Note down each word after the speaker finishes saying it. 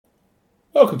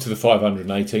Welcome to the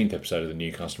 518th episode of the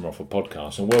New Customer Offer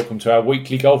podcast, and welcome to our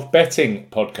weekly golf betting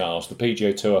podcast. The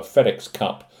PGA Tour FedEx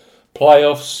Cup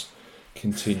playoffs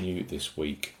continue this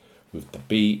week with the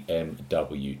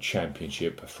BMW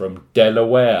Championship from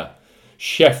Delaware.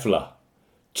 Scheffler,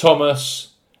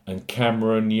 Thomas and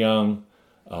Cameron Young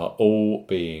are all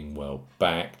being well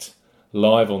backed.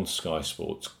 Live on Sky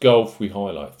Sports Golf, we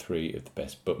highlight three of the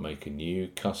best Bookmaker new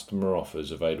customer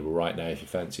offers available right now if you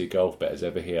fancy a golf bet as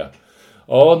ever here.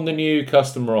 On the New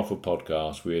Customer Offer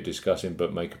podcast, we are discussing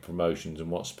Bookmaker promotions and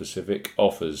what specific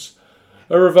offers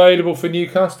are available for new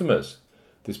customers.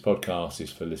 This podcast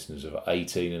is for listeners of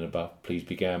 18 and above. Please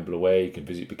be gamble aware. You can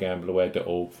visit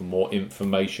begambleaware.org for more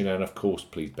information, and of course,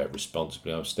 please bet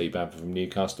responsibly. I'm Steve Bamford from New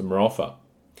Customer Offer.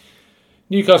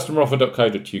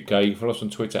 NewCustomeroffer.co.uk. You can follow us on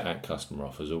Twitter at Customer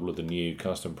Offers. All of the new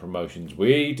custom promotions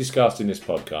we discussed in this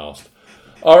podcast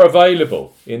are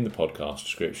available in the podcast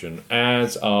description,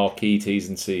 as are key T's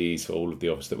and C's for all of the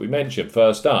offers that we mentioned.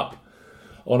 First up,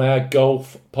 on our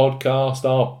golf podcast,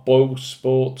 are Boyle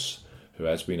Sports, who,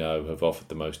 as we know, have offered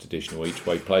the most additional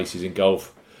each-way places in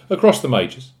golf across the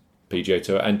majors, PGA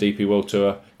Tour and DP World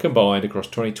Tour, combined across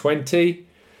 2020,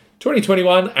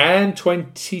 2021 and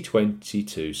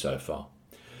 2022 so far.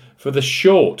 For the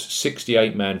short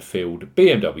 68-man field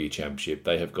BMW Championship,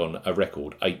 they have gone a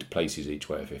record 8 places each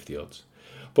way at 50 odds.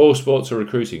 Boyle Sports are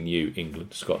recruiting New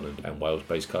England, Scotland and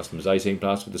Wales-based customers 18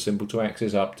 plus with the simple to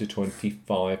access up to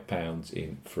 £25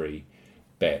 in free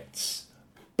bets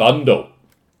bundle.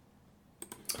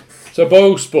 So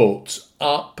Boyle Sports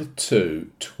up to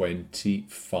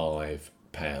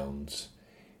 £25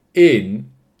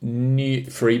 in new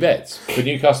free bets. For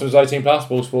new customers 18 plus,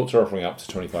 Boyle Sports are offering up to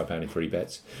 £25 in free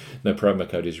bets. No promo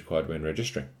code is required when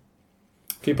registering.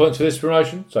 Key points for this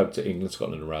promotion, so to England,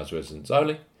 Scotland and Wales residents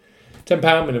only.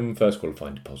 £10 minimum first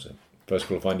qualifying deposit. First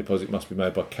qualifying deposit must be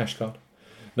made by cash card.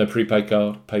 No prepaid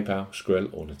card, PayPal, Skrill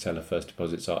or Nutella first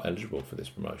deposits are eligible for this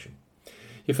promotion.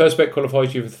 Your first bet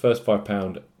qualifies you for the first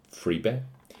 £5 free bet.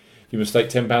 You must stake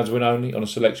 £10 win only on a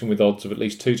selection with odds of at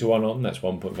least 2 to 1 on, that's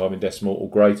 1.5 in decimal or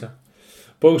greater.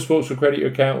 Boyle Sports will credit your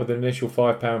account with an initial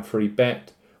 £5 free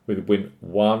bet with win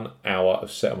 1 hour of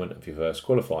settlement of your first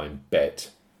qualifying bet.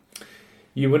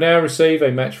 You will now receive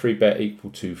a match free bet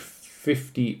equal to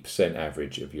 50%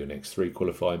 average of your next 3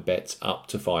 qualifying bets up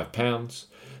to £5.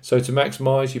 So to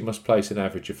maximise, you must place an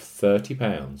average of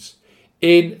 £30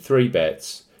 in 3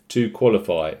 bets to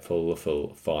qualify for the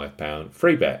full £5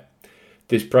 free bet.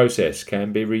 This process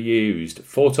can be reused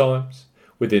 4 times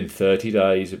within 30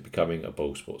 days of becoming a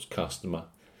Boyle Sports customer,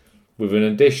 with an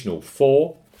additional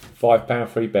 4 £5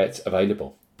 free bets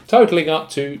available, totalling up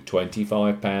to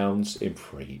 £25 in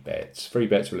free bets. Free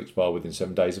bets will expire within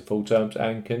 7 days of full terms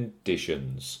and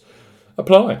conditions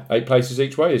apply. 8 places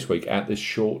each way this week at this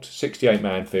short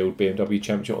 68-man field BMW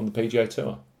Championship on the PGA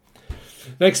Tour.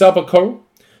 Next up are Coral,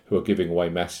 who are giving away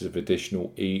massive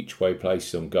additional each-way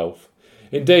places on golf.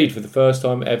 Indeed, for the first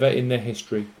time ever in their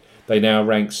history, they now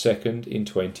rank second in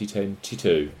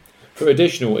 2022 for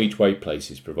additional each-way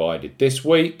places provided. This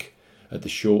week at the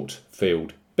short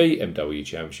field BMW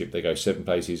Championship, they go 7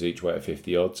 places each way at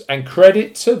 50 odds, and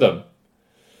credit to them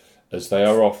as they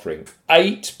are offering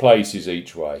 8 places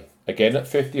each way, again at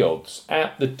 50 odds,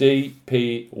 at the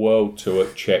DP World Tour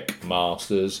Czech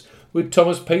Masters with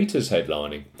Thomas Pieters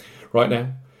headlining. Right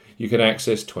now, you can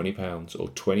access £20 or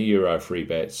 €20 free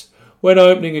bets when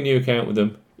opening a new account with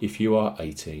them if you are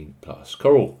 18 plus.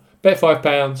 Coral, bet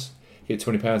 £5, get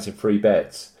 £20 in free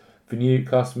bets. For new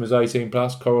customers 18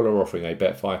 plus, Coral are offering a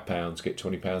bet £5, get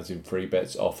 £20 in free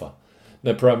bets offer.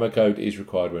 No promo code is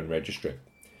required when registering.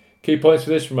 Key points for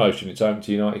this promotion: it's open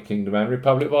to United Kingdom and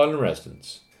Republic of Ireland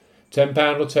residents.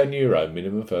 £10 or €10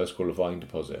 minimum first qualifying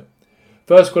deposit.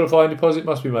 First qualifying deposit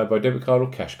must be made by debit card or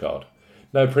cash card.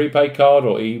 No prepaid card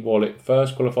or e-wallet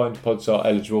first qualifying deposits are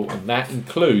eligible, and that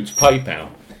includes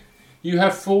PayPal. You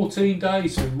have 14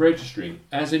 days from registering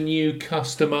as a new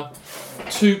customer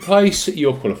to place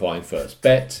your qualifying first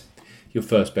bet. Your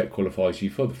first bet qualifies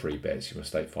you for the free bets. You must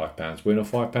stake £5 win or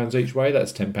 £5 each way,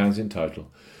 that's £10 in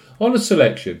total, on a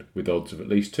selection with odds of at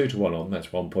least 2 to 1 on, that's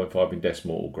 1.5 in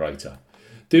decimal or greater.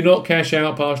 Do not cash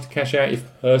out, partially cash out your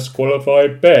first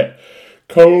qualified bet.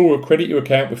 Coral will credit your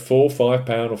account with 4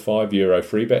 £5 or €5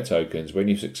 free bet tokens when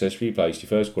you successfully placed your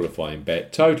first qualifying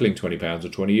bet, totalling £20 or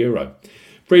 €20.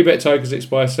 Free bet tokens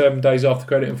expire 7 days after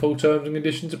credit and full terms and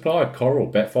conditions apply. Coral,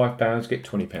 bet £5, get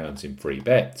 £20 in free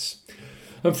bets.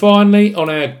 And finally, on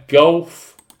our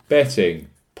golf betting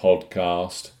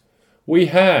podcast, we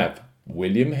have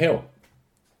William Hill.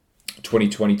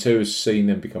 2022 has seen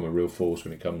them become a real force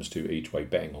when it comes to each-way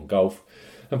betting on golf.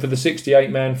 And for the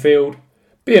 68-man field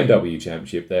BMW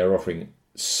Championship, they are offering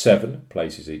 7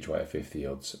 places each way at 50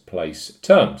 odds place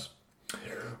terms.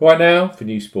 Right now, for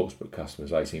new sportsbook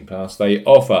customers 18 plus, they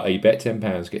offer a bet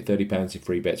 £10, get £30 in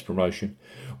free bets promotion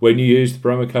when you use the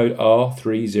promo code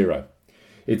R30.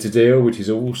 It's a deal which is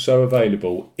also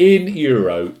available in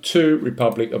Euro to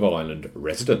Republic of Ireland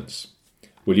residents.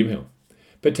 William Hill.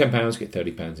 Bet £10, get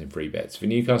 £30 in free bets. For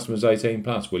new customers 18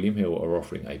 plus, William Hill are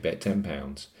offering a bet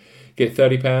 £10. Get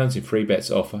 £30 in free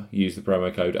bets offer. Use the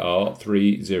promo code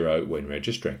R30 when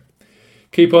registering.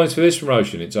 Key points for this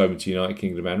promotion. It's open to United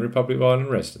Kingdom and Republic of Ireland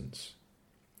residents.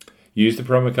 Use the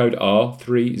promo code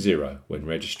R30 when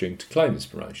registering to claim this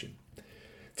promotion.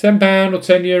 £10 or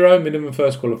 €10 minimum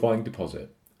first qualifying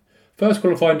deposit. First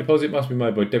qualifying deposit must be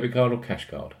made by debit card or cash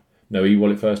card. No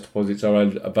e-wallet first deposits are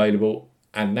available,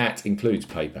 and that includes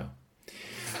PayPal.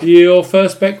 Your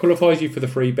first bet qualifies you for the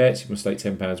free bets. You must stake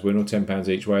 £10 win or £10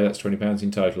 each way. That's £20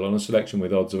 in total on a selection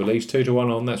with odds of at least 2 to 1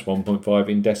 on. That's 1.5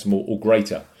 in decimal or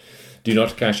greater. Do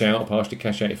not cash out or partially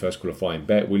cash out your first qualifying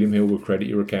bet. William Hill will credit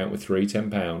your account with three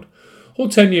 £10 or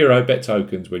 €10 bet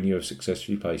tokens when you have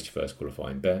successfully placed your first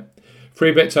qualifying bet.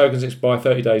 Free bet tokens expire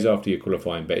 30 days after your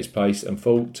qualifying bet is placed, and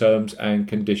full terms and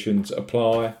conditions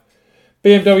apply.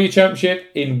 BMW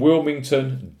Championship in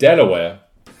Wilmington, Delaware.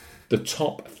 The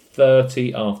top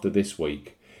 30 after this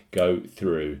week go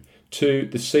through to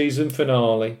the season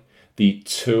finale, the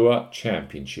Tour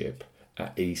Championship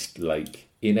at East Lake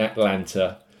in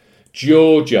Atlanta,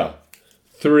 Georgia.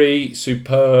 3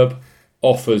 superb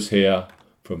offers here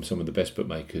from some of the best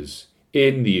bookmakers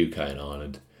in the UK and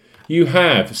Ireland. You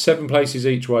have 7 places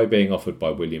each way being offered by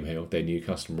William Hill, their new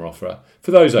customer offer.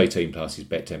 For those 18 plus, is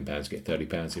bet £10, get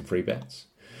 £30 in free bets.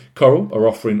 Coral are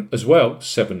offering as well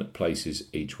 7 places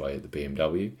each way at the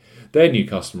BMW. Their new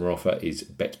customer offer is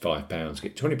bet £5,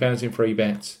 get £20 in free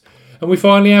bets. And we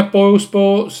finally have Boyle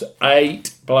Sports,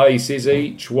 8 places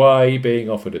each way being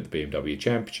offered at the BMW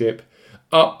Championship,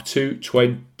 up to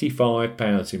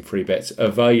 £25 in free bets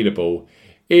available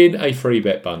in a free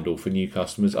bet bundle for new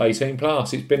customers 18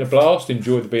 plus. It's been a blast.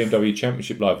 Enjoy the BMW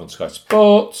Championship live on Sky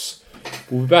Sports.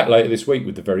 We'll be back later this week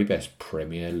with the very best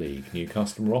Premier League new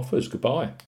customer offers. Goodbye.